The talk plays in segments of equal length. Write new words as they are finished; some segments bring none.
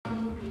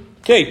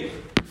Okay,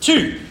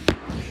 2.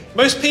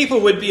 Most people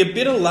would be a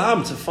bit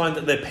alarmed to find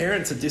that their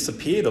parents had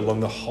disappeared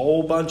along the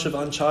whole bunch of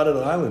uncharted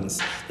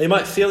islands. They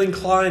might feel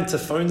inclined to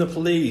phone the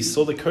police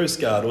or the Coast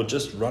Guard or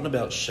just run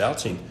about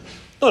shouting.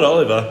 Not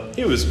Oliver,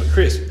 he was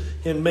crisp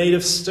and made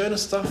of sterner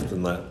stuff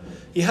than that.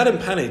 He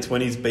hadn't panicked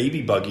when his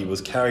baby buggy was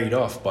carried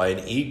off by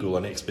an eagle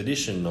on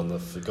expedition on the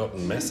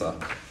forgotten Mesa.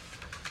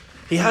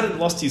 He hadn't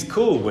lost his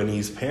cool when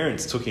his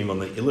parents took him on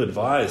the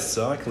ill-advised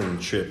cycling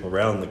trip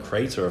around the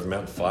crater of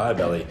Mount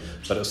Firebelly,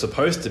 but it was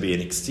supposed to be an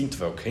extinct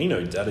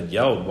volcano, Dad had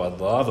yelled while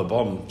lava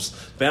bombs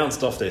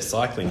bounced off their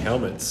cycling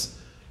helmets.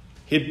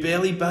 He had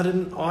barely batted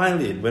an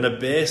eyelid when a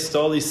bear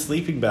stole his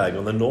sleeping bag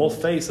on the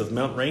north face of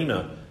Mount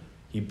Rainier.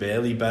 He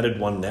barely batted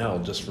one now,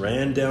 just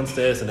ran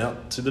downstairs and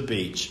out to the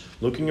beach,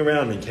 looking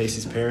around in case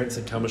his parents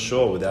had come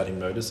ashore without him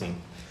noticing.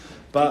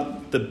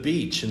 But the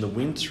beach in the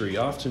wintry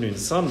afternoon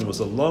sun was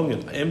long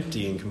and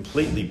empty and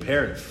completely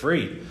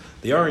parent-free.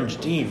 The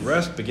orange dinghy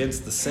rasped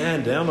against the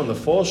sand down on the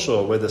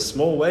foreshore where the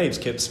small waves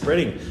kept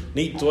spreading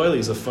neat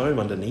doilies of foam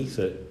underneath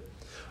it.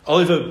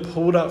 Oliver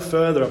pulled up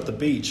further up the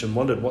beach and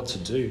wondered what to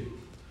do.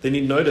 Then he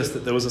noticed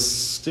that there was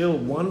still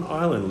one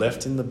island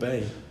left in the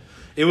bay.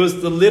 It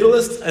was the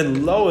littlest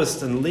and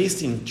lowest and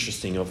least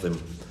interesting of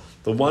them.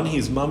 The one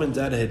his mum and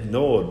dad had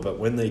ignored, but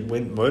when they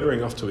went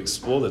motoring off to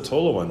explore the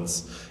taller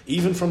ones,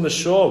 even from the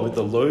shore with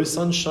the low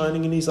sun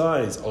shining in his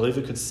eyes,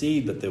 Oliver could see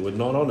that they were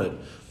not on it,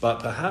 but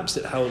perhaps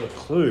it held a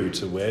clue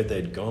to where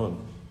they'd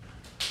gone.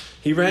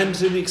 He ran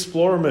to the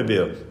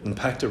Explorer-mobile and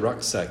packed a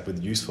rucksack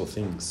with useful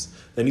things.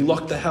 Then he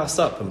locked the house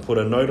up and put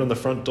a note on the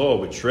front door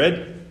which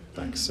read,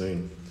 "Back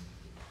soon."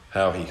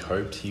 How he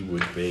hoped he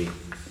would be.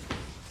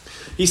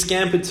 He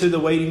scampered to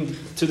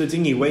the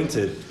dinghy,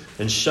 waited,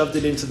 and shoved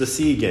it into the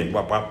sea again.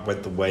 Whap whap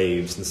went the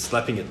waves, and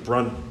slapping its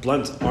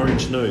blunt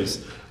orange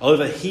nose,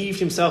 Oliver heaved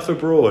himself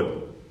aboard.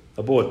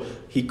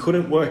 He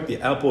couldn't work the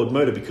outboard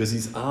motor because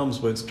his arms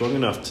weren't strong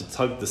enough to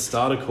tug the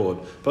starter cord,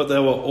 but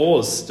there were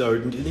oars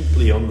stowed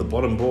neatly on the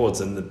bottom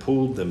boards and they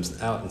pulled them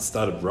out and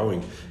started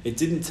rowing. It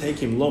didn't take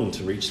him long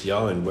to reach the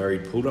island where he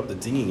pulled up the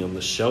dinghy on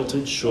the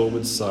sheltered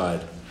shoreward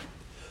side.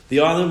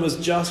 The island was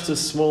just as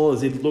small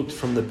as it looked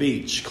from the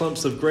beach.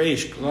 Clumps of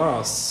greyish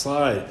grass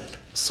sighed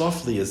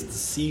softly as the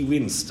sea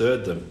wind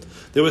stirred them.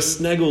 There were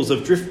snaggles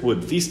of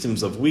driftwood,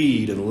 festoons of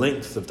weed, and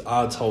lengths of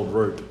hard-told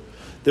rope.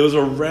 There was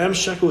a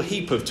ramshackle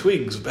heap of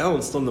twigs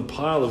balanced on the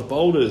pile of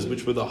boulders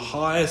which were the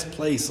highest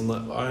place on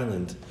the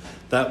island.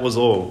 That was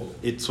all.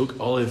 It took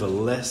Oliver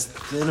less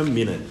than a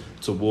minute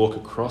to walk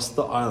across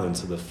the island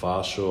to the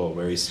far shore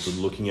where he stood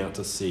looking out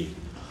to sea.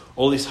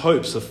 All his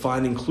hopes of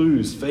finding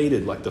clues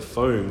faded like the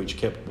foam which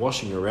kept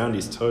washing around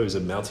his toes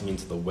and melting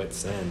into the wet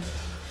sand.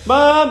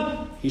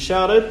 "Mum!" he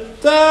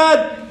shouted.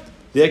 "Dad!"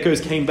 The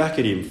echoes came back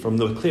at him from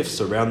the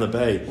cliffs around the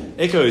bay.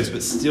 Echoes,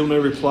 but still no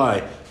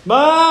reply.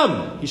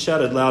 "Mum!" he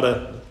shouted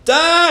louder.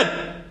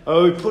 "Dad!"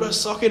 "Oh, put a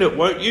sock in it,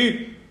 won't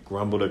you?"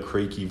 grumbled a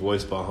creaky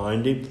voice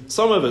behind him.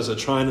 "Some of us are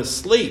trying to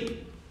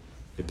sleep."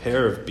 A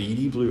pair of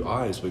beady blue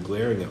eyes were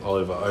glaring at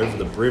Oliver over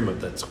the brim of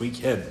that tweak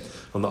head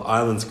on the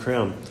island's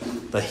crown.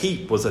 The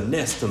heap was a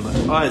nest and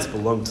the eyes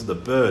belonged to the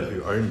bird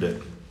who owned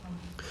it.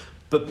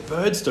 "But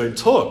birds don't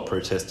talk,"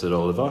 protested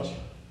Oliver.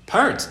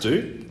 "Parrots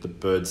do," the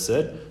bird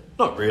said.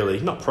 "Not really,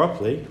 not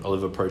properly,"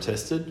 Oliver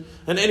protested.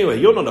 "And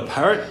anyway, you're not a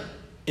parrot."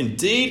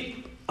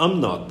 "Indeed,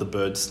 I'm not," the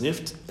bird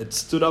sniffed. It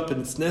stood up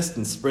in its nest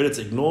and spread its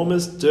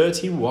enormous,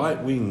 dirty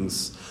white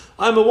wings.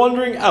 "I'm a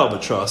wandering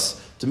albatross,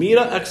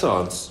 Demeter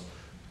axons,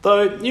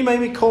 though you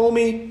may call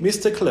me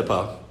Mr.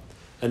 Clipper.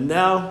 And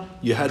now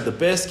you had the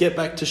best get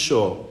back to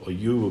shore, or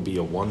you will be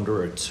a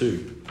wanderer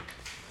too."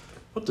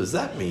 "What does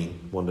that mean?"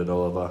 wondered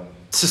Oliver.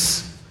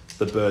 "Tss,"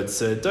 the bird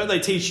said. "Don't they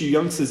teach you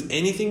youngsters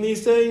anything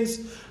these days?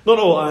 Not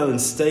all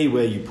islands stay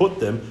where you put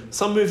them.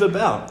 Some move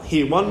about.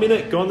 Here 1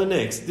 minute, gone the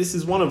next. This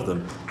is one of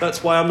them.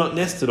 That's why I'm not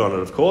nested on it,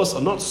 of course.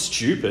 I'm not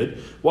stupid.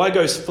 Why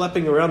go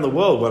flapping around the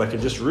world when I can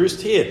just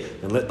roost here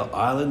and let the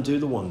island do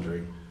the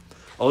wandering?"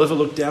 Oliver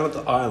looked down at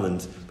the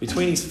island.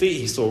 Between his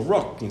feet he saw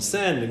rock and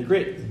sand and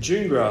grit and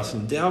dune grass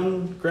and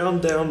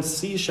ground down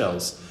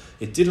seashells.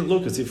 It didn't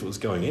look as if it was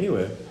going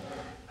anywhere.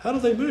 "How do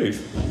they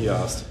move?" he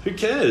asked. "Who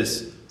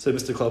cares?" said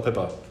Mr.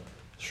 Culpepper,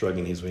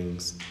 shrugging his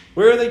wings.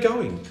 "Where are they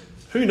going?"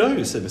 "Who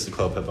knows?" said Mr.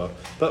 Culpepper.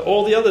 "But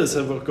all the others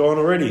have gone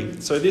already,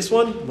 so this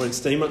one won't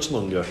stay much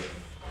longer."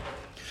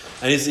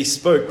 And as he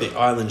spoke, the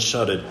island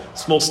shuddered.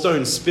 Small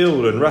stones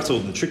spilled and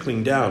rattled and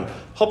trickling down.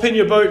 "Hop in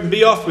your boat and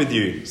be off with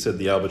you," said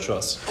the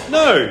albatross.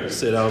 "No,"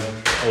 said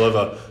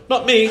Oliver.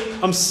 "Not me.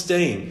 I'm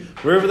staying.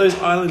 Wherever those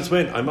islands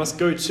went, I must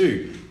go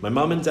too. My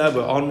mum and dad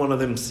were on one of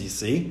them, you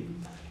see."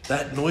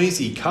 "That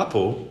noisy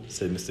couple,"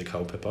 said Mr.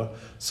 Culpepper.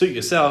 "Suit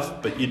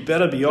yourself, but you'd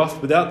better be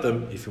off without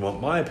them, if you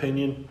want my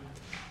opinion."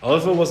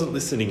 Oliver wasn't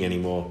listening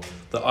anymore.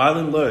 The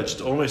island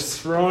lurched,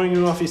 almost throwing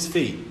him off his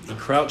feet. He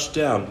crouched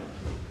down.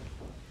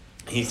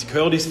 He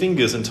curled his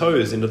fingers and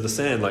toes into the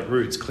sand like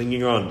roots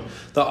clinging on.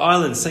 The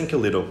island sank a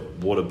little.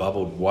 Water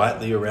bubbled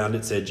whitely around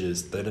its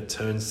edges. Then it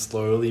turned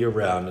slowly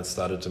around and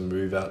started to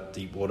move out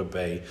Deepwater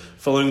Bay,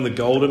 following the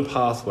golden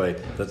pathway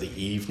that the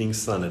evening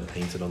sun had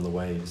painted on the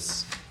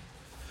waves.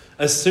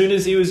 As soon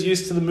as he was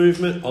used to the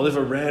movement,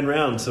 Oliver ran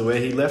round to where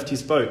he left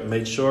his boat and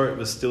made sure it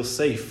was still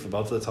safe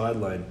above the tide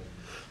line.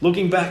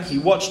 Looking back, he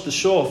watched the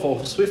shore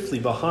fall swiftly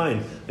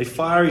behind, a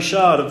fiery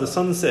shard of the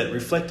sunset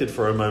reflected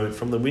for a moment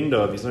from the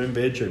window of his own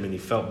bedroom, and he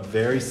felt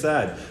very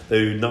sad that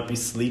he would not be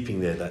sleeping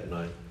there that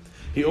night.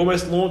 He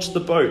almost launched the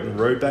boat and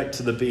rowed back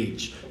to the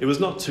beach. It was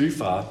not too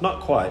far,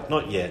 not quite,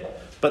 not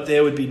yet, but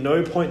there would be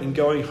no point in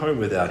going home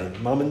without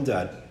him, Mum and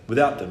Dad.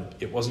 Without them,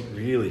 it wasn't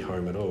really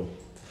home at all.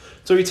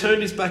 So he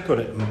turned his back on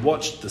it and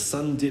watched the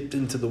sun dip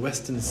into the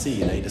western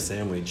sea and ate a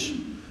sandwich.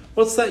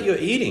 "What's that you're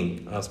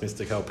eating?" asked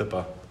Mr.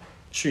 Culpepper.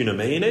 "Tuna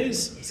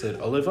mayonnaise," said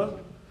Oliver.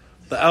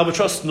 The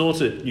albatross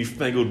snorted,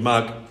 "Newfangled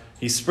mug."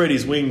 He spread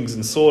his wings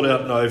and soared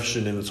out in the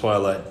ocean in the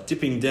twilight,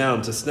 dipping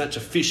down to snatch a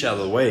fish out of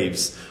the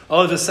waves.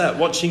 Oliver sat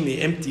watching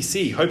the empty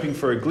sea, hoping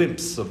for a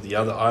glimpse of the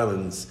other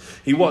islands.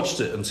 He watched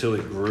it until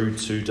it grew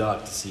too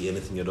dark to see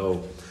anything at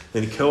all.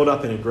 Then he curled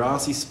up in a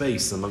grassy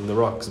space among the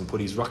rocks and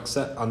put his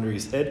rucksack under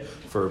his head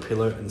for a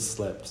pillow and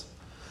slept.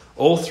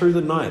 All through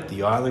the night,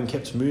 the island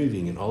kept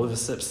moving, and Oliver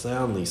slept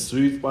soundly,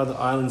 soothed by the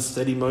island's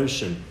steady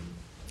motion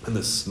and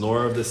the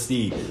snore of the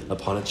sea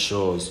upon its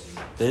shores.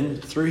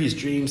 Then, through his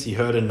dreams, he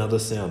heard another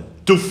sound.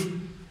 Doof!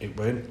 It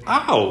went.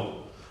 Ow!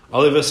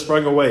 Oliver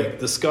sprang awake.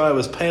 The sky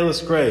was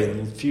palest grey,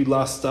 and the few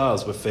last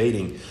stars were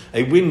fading.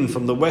 A wind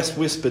from the west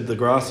whispered the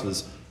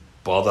grasses.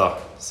 "Bother,"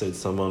 said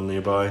someone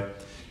nearby.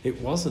 It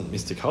wasn't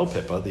Mr.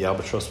 Culpepper. The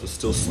albatross was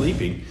still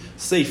sleeping,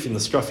 safe in the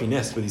scruffy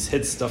nest with his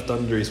head stuffed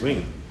under his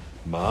wing.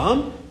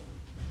 "Mum?"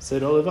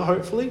 said Oliver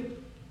hopefully.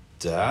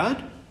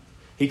 "Dad?"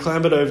 He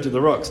clambered over to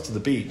the rocks to the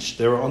beach.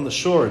 They were on the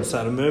shore and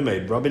sat a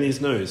mermaid, rubbing his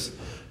nose.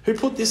 "Who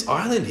put this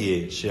island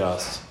here?" she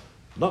asked.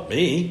 "Not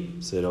me,"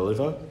 said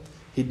Oliver.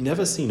 He'd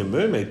never seen a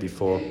mermaid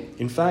before.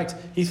 In fact,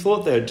 he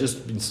thought they had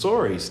just been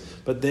stories,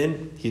 but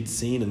then he'd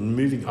seen a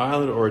moving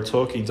island or a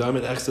talking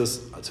diamond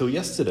access until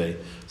yesterday,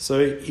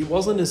 so he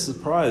wasn't as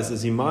surprised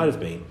as he might have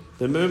been.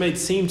 The mermaid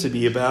seemed to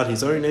be about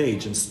his own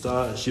age,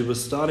 and she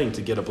was starting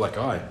to get a black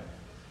eye.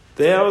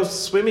 "There I was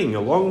swimming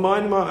along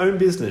minding my own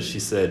business," she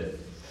said,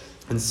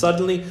 "and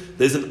suddenly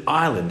there's an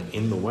island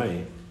in the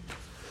way.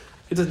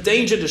 It's a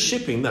danger to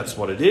shipping, that's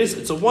what it is.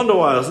 It's a wonder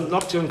why I wasn't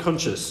knocked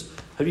unconscious.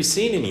 Have you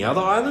seen any other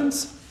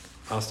islands?"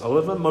 asked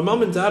Oliver. "My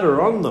mum and dad are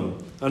on them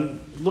and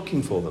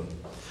looking for them."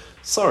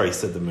 "Sorry,"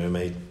 said the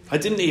mermaid. "I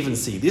didn't even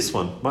see this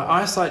one. My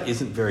eyesight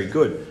isn't very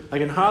good. I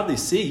can hardly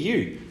see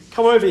you.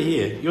 Come over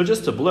here. You're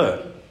just a blur."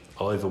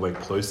 Oliver went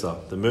closer.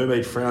 The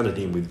mermaid frowned at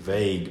him with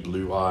vague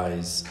blue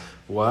eyes.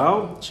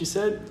 "Well," she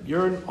said,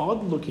 "you're an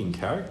odd-looking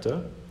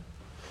character."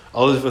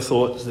 Oliver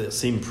thought that it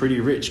seemed pretty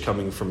rich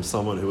coming from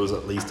someone who was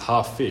at least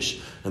half fish,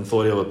 and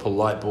thought he was a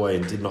polite boy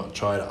and did not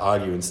try to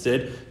argue.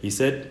 Instead, he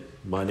said,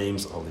 "My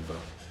name's Oliver."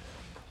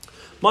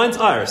 "Mine's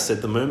Iris,"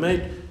 said the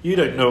mermaid. "You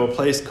don't know a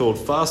place called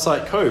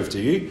Farsight Cove, do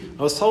you?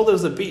 I was told there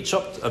was a beach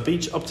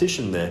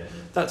optician there.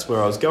 That's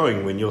where I was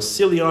going when your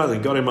silly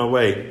island got in my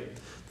way."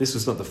 This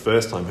was not the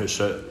first time her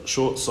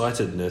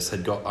short-sightedness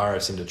had got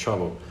Iris into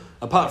trouble.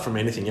 Apart from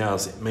anything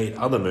else, it made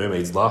other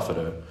mermaids laugh at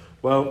her.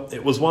 Well,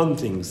 it was one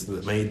thing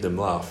that made them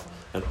laugh,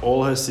 and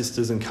all her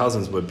sisters and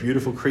cousins were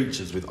beautiful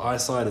creatures with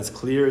eyesight as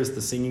clear as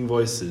the singing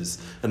voices,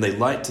 and they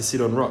liked to sit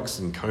on rocks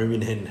and comb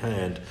in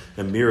hand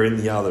and mirror in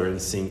the other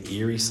and sing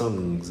eerie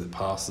songs at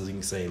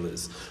passing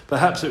sailors.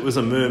 Perhaps it was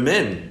a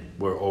mermen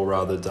were all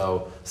rather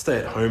dull,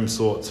 stay-at-home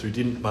sorts who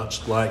didn't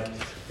much like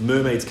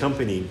mermaids'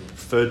 company,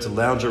 preferred to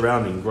lounge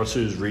around in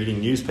grottos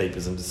reading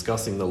newspapers and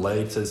discussing the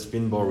latest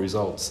pinball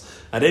results.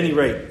 At any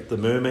rate, the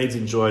mermaids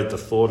enjoyed the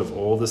thought of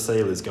all the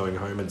sailors going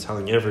home and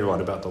telling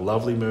everyone about the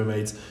lovely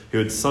mermaids who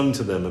had sung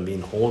to them and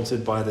been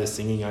haunted by their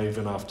singing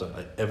ever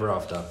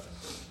after.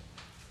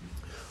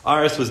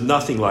 Iris was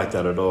nothing like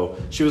that at all.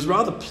 She was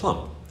rather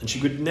plump, and she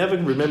could never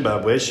remember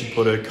where she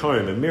put her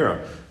comb and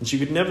mirror, and she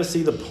could never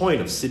see the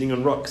point of sitting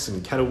on rocks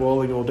and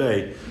caterwauling all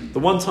day. The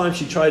one time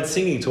she tried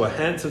singing to a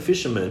handsome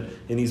fisherman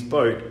in his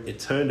boat, it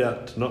turned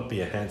out to not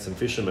be a handsome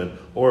fisherman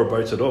or a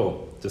boat at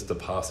all, just a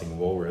passing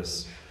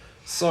walrus.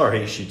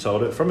 "Sorry," she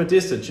told it. "From a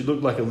distance you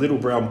looked like a little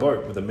brown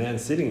boat with a man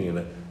sitting in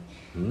it."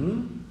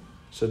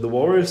 Said the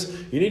walrus.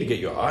 "You need to get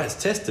your eyes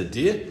tested,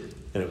 dear."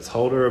 And it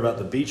told her about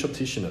the beach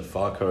optician at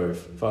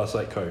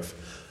Farsight Cove.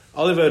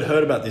 Oliver had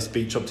heard about this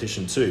beach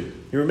optician too.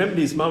 He remembered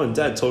his mum and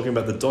dad talking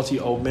about the dotty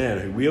old man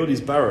who wheeled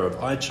his barrow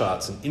of eye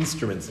charts and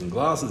instruments and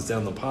glasses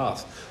down the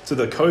path to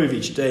the cove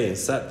each day and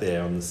sat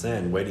there on the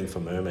sand waiting for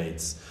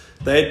mermaids.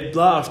 They had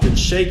laughed and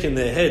shaken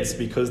their heads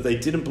because they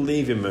didn't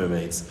believe in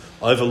mermaids.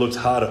 Oliver looked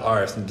hard at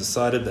Iris and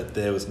decided that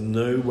there was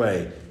no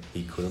way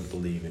he couldn't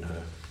believe in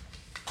her.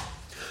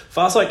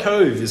 "Farsight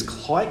Cove is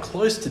quite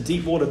close to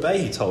Deepwater Bay,"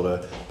 he told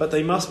her, "but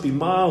they must be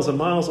miles and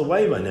miles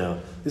away by now.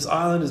 This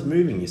island is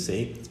moving, you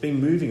see. It's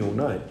been moving all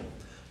night."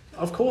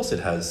 "Of course it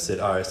has," said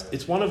Iris.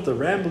 "It's one of the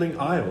Rambling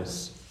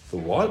Isles." "The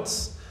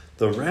what?"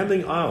 "The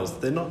Rambling Isles.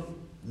 They're not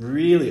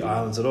really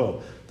islands at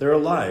all. They're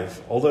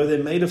alive. Although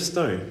they're made of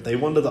stone, they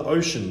wander the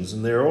oceans,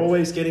 and they're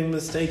always getting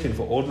mistaken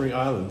for ordinary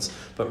islands,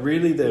 but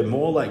really they're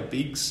more like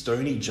big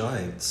stony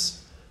giants."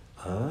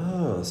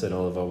 "Ah," said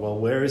Oliver. "Well,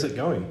 where is it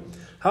going?"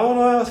 How on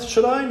earth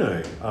should I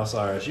know? Asked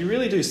Iris. You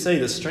really do say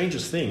the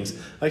strangest things.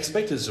 I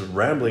expected just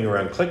rambling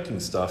around collecting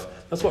stuff.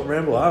 That's what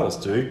Ramble Isles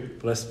do,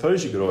 but I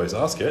suppose you could always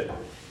ask it.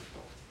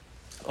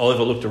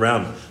 Oliver looked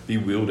around,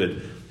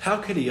 bewildered. How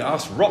could he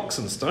ask rocks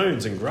and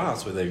stones and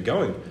grass where they were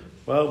going?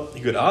 Well,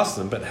 he could ask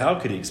them, but how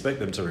could he expect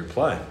them to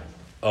reply?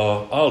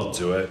 Oh, I'll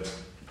do it,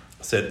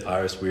 said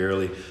Iris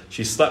wearily.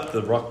 She slapped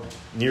the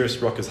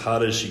nearest rock as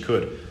hard as she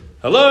could.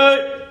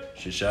 Hello!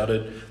 She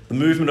shouted. The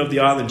movement of the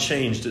island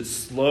changed. It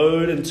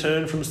slowed and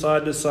turned from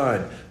side to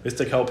side.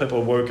 Mr.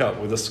 Culpepper woke up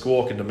with a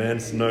squawk and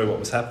demanded to know what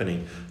was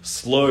happening.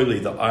 Slowly,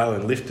 the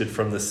island lifted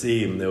from the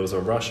sea, and there was a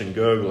rush and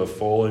gurgle of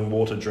falling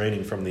water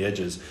draining from the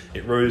edges.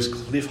 It rose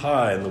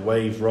cliff-high, and the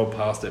waves rolled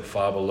past it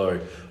far below.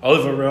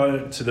 Oliver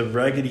rode to the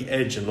raggedy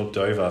edge and looked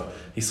over.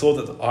 He saw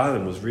that the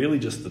island was really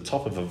just the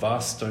top of a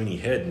vast stony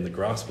head, and the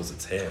grass was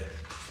its hair.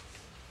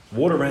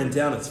 Water ran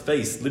down its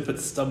face,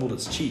 limpets stubbled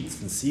its cheeks,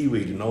 and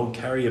seaweed and old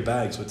carrier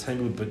bags were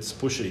tangled with its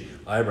bushy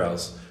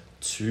eyebrows.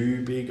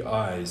 2 big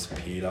eyes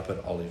peered up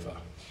at Oliver.